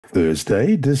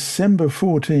Thursday, December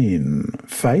 14.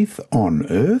 Faith on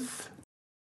earth?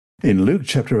 In Luke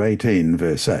chapter 18,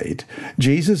 verse 8,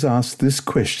 Jesus asked this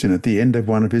question at the end of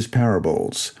one of his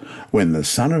parables. When the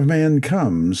Son of Man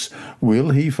comes, will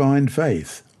he find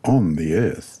faith on the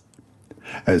earth?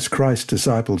 As Christ's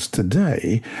disciples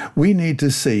today, we need to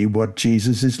see what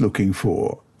Jesus is looking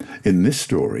for. In this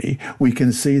story, we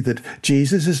can see that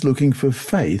Jesus is looking for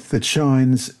faith that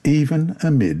shines even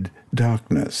amid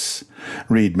darkness.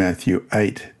 Read Matthew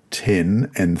 8:10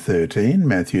 and 13,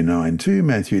 Matthew 9:2,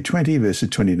 Matthew 20, verses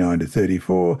 29 to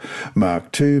 34,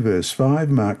 Mark 2, verse 5,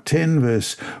 Mark 10,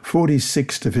 verse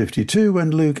 46 to 52,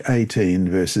 and Luke 18,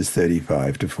 verses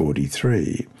 35 to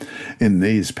 43. In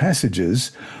these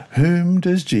passages, whom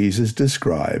does Jesus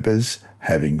describe as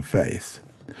having faith?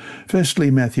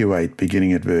 Firstly, Matthew 8,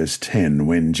 beginning at verse 10,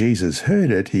 when Jesus heard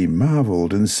it, he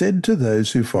marveled and said to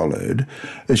those who followed,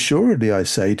 Assuredly I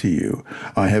say to you,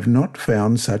 I have not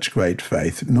found such great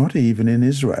faith, not even in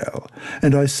Israel.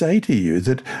 And I say to you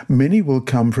that many will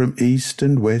come from east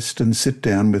and west and sit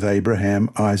down with Abraham,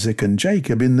 Isaac, and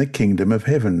Jacob in the kingdom of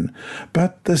heaven.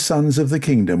 But the sons of the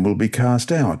kingdom will be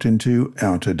cast out into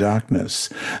outer darkness.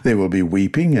 There will be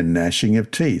weeping and gnashing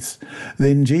of teeth.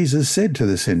 Then Jesus said to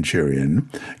the centurion,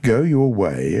 Go your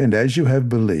way, and as you have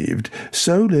believed,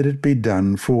 so let it be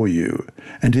done for you.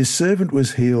 And his servant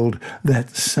was healed that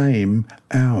same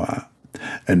hour.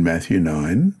 And Matthew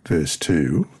 9, verse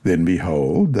 2, Then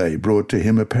behold, they brought to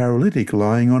him a paralytic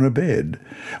lying on a bed.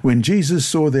 When Jesus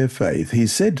saw their faith, he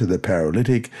said to the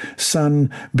paralytic,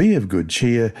 Son, be of good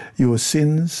cheer, your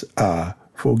sins are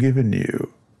forgiven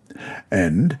you.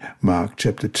 And Mark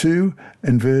chapter 2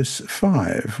 and verse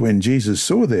 5, when Jesus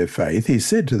saw their faith, he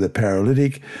said to the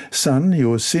paralytic, Son,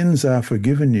 your sins are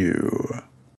forgiven you.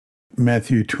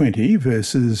 Matthew 20,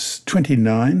 verses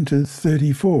 29 to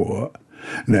 34.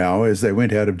 Now, as they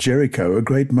went out of Jericho, a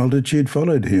great multitude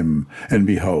followed him. And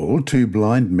behold, 2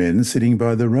 blind men sitting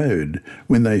by the road,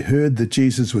 when they heard that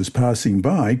Jesus was passing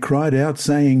by, cried out,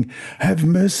 saying, Have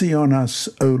mercy on us,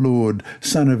 O Lord,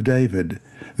 Son of David.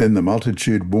 Then the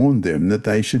multitude warned them that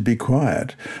they should be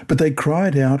quiet. But they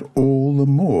cried out all the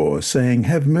more, saying,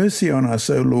 Have mercy on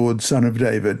us, O Lord, Son of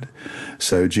David.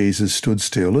 So Jesus stood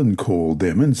still and called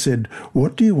them and said,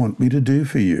 What do you want me to do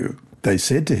for you? They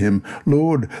said to him,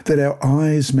 Lord, that our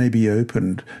eyes may be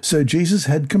opened. So Jesus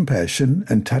had compassion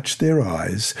and touched their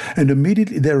eyes, and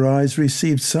immediately their eyes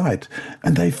received sight,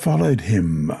 and they followed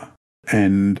him.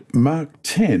 And Mark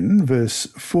 10, verse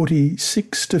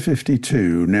 46 to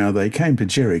 52, Now they came to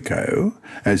Jericho.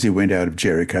 As he went out of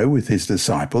Jericho with his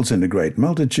disciples and a great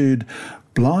multitude,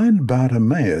 blind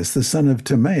Bartimaeus, the son of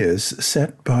Timaeus,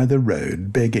 sat by the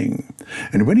road begging.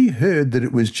 And when he heard that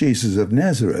it was Jesus of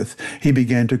Nazareth, he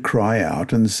began to cry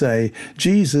out and say,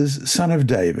 Jesus, Son of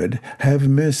David, have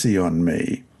mercy on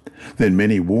me. Then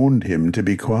many warned him to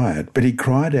be quiet, but he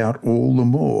cried out all the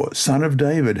more, Son of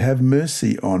David, have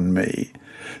mercy on me.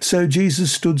 So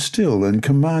Jesus stood still and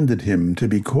commanded him to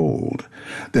be called.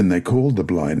 Then they called the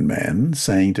blind man,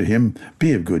 saying to him,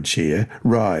 Be of good cheer,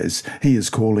 rise, he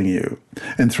is calling you.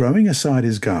 And throwing aside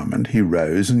his garment, he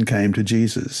rose and came to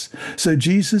Jesus. So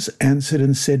Jesus answered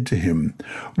and said to him,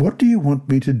 What do you want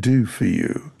me to do for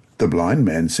you? The blind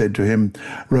man said to him,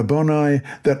 Rabboni,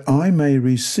 that I may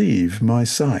receive my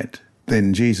sight.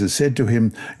 Then Jesus said to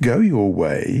him, Go your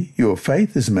way, your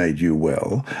faith has made you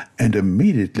well. And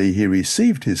immediately he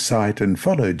received his sight and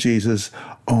followed Jesus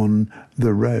on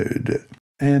the road.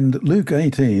 And Luke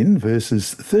 18,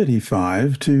 verses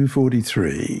 35 to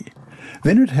 43.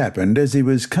 Then it happened, as he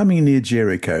was coming near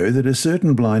Jericho, that a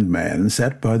certain blind man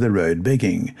sat by the road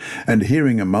begging. And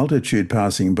hearing a multitude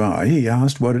passing by, he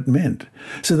asked what it meant.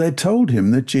 So they told him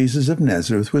that Jesus of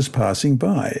Nazareth was passing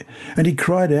by. And he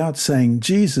cried out, saying,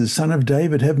 Jesus, Son of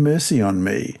David, have mercy on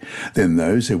me. Then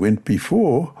those who went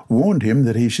before warned him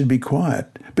that he should be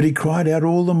quiet. But he cried out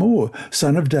all the more,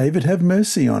 Son of David, have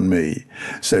mercy on me.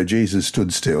 So Jesus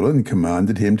stood still and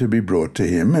commanded him to be brought to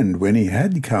him. And when he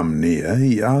had come near,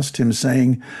 he asked him,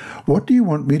 saying, What do you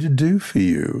want me to do for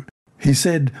you? He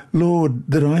said, Lord,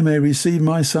 that I may receive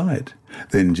my sight.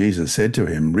 Then Jesus said to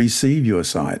him, Receive your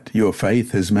sight. Your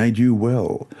faith has made you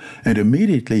well. And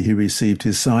immediately he received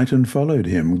his sight and followed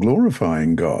him,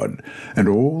 glorifying God. And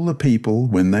all the people,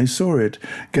 when they saw it,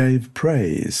 gave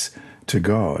praise to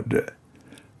God.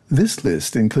 This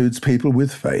list includes people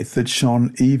with faith that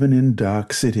shone even in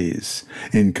dark cities.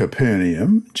 In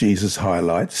Capernaum, Jesus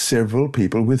highlights several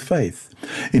people with faith.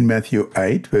 In Matthew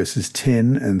 8, verses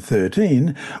 10 and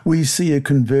 13, we see a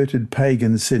converted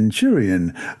pagan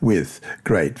centurion with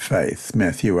great faith.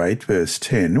 Matthew 8, verse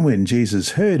 10, when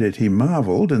Jesus heard it, he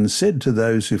marveled and said to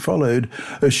those who followed,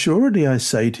 "Assuredly I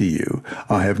say to you,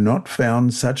 I have not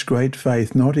found such great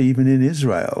faith, not even in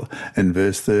Israel." And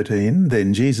verse 13,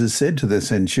 then Jesus said to the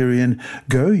centurion,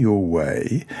 "Go your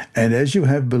way, and as you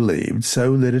have believed,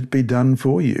 so let it be done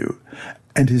for you."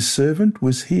 And his servant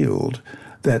was healed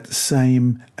that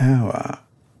same hour.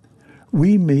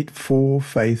 We meet 4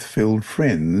 faith-filled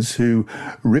friends who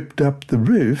ripped up the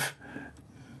roof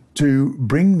to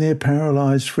bring their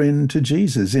paralyzed friend to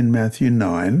Jesus in Matthew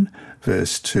 9,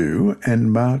 verse 2,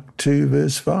 and Mark 2,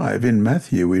 verse 5. In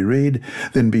Matthew we read,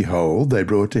 "Then behold, they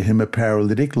brought to him a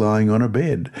paralytic lying on a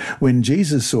bed. When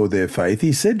Jesus saw their faith,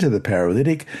 he said to the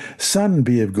paralytic, 'Son,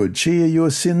 be of good cheer,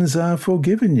 your sins are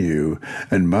forgiven you.'"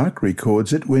 And Mark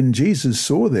records it, when Jesus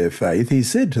saw their faith, he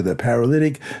said to the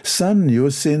paralytic, "Son,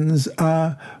 your sins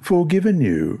are forgiven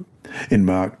you." In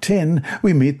Mark 10,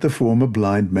 we meet the former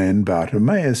blind man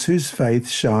Bartimaeus, whose faith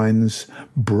shines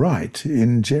bright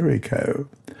in Jericho.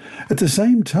 At the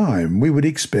same time, we would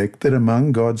expect that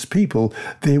among God's people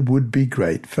there would be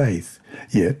great faith.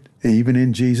 Yet, even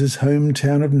in Jesus'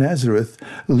 hometown of Nazareth,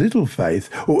 little faith,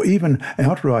 or even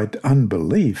outright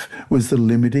unbelief, was the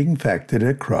limiting factor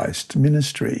to Christ's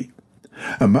ministry.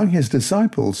 Among his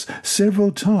disciples,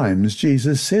 several times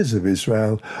Jesus says of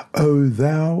Israel, "O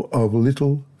thou of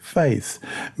little faith."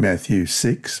 Matthew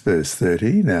 6, verse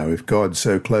 30, "Now if God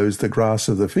so clothes the grass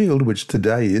of the field, which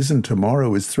today is and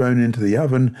tomorrow is thrown into the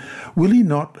oven, will he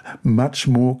not much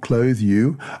more clothe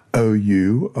you, O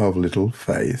you of little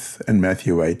faith?" And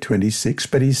Matthew 8:26,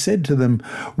 "But he said to them,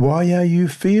 Why are you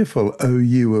fearful, O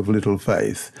you of little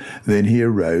faith?" Then he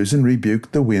arose and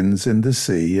rebuked the winds and the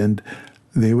sea, and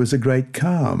there was a great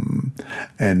calm.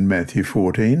 And Matthew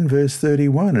 14, verse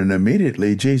 31, "And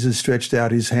immediately Jesus stretched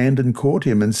out his hand and caught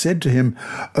him, and said to him,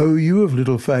 O you of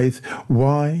little faith,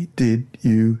 why did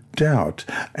you doubt?"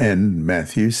 And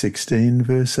Matthew 16,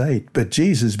 verse 8, "But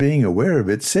Jesus, being aware of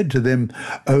it, said to them,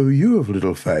 O you of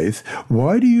little faith,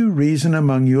 why do you reason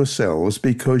among yourselves,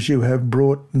 because you have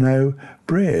brought no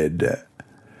bread?"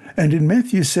 And in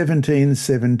Matthew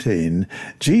 17:17,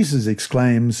 Jesus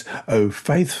exclaims, "O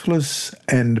faithless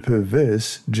and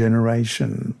perverse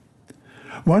generation."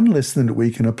 One lesson that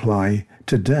we can apply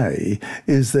today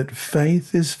is that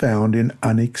faith is found in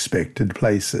unexpected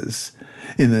places,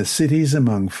 in the cities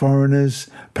among foreigners,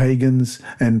 pagans,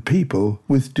 and people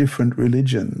with different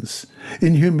religions.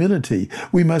 In humility,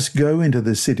 we must go into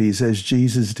the cities as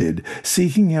Jesus did,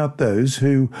 seeking out those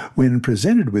who, when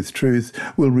presented with truth,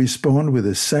 will respond with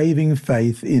a saving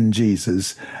faith in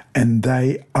Jesus, and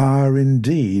they are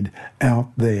indeed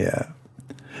out there.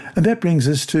 And that brings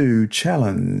us to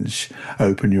challenge.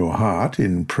 Open your heart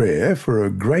in prayer for a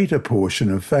greater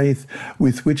portion of faith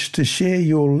with which to share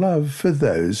your love for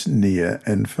those near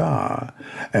and far.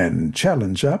 And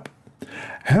challenge up.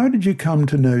 How did you come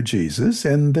to know Jesus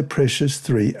and the precious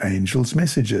 3 angels'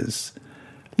 messages?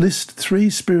 List 3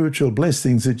 spiritual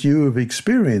blessings that you have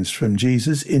experienced from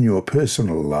Jesus in your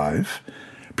personal life.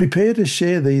 Prepare to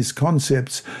share these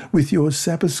concepts with your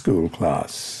Sabbath School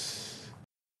class.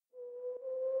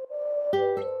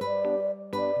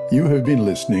 You have been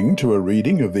listening to a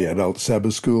reading of the Adult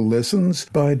Sabbath School lessons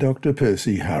by Dr.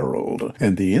 Percy Harrold,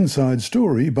 and the inside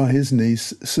story by his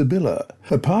niece Sibylla.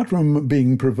 Apart from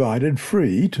being provided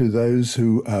free to those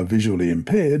who are visually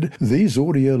impaired, these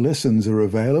audio lessons are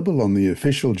available on the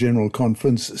official General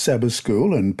Conference Sabbath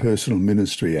School and Personal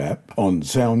Ministry app, on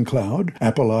SoundCloud,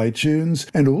 Apple iTunes,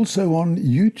 and also on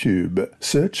YouTube.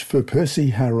 Search for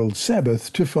Percy Harrold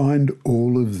Sabbath to find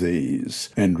all of these.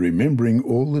 And remembering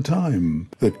all the time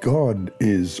that God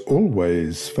is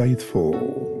always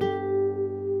faithful.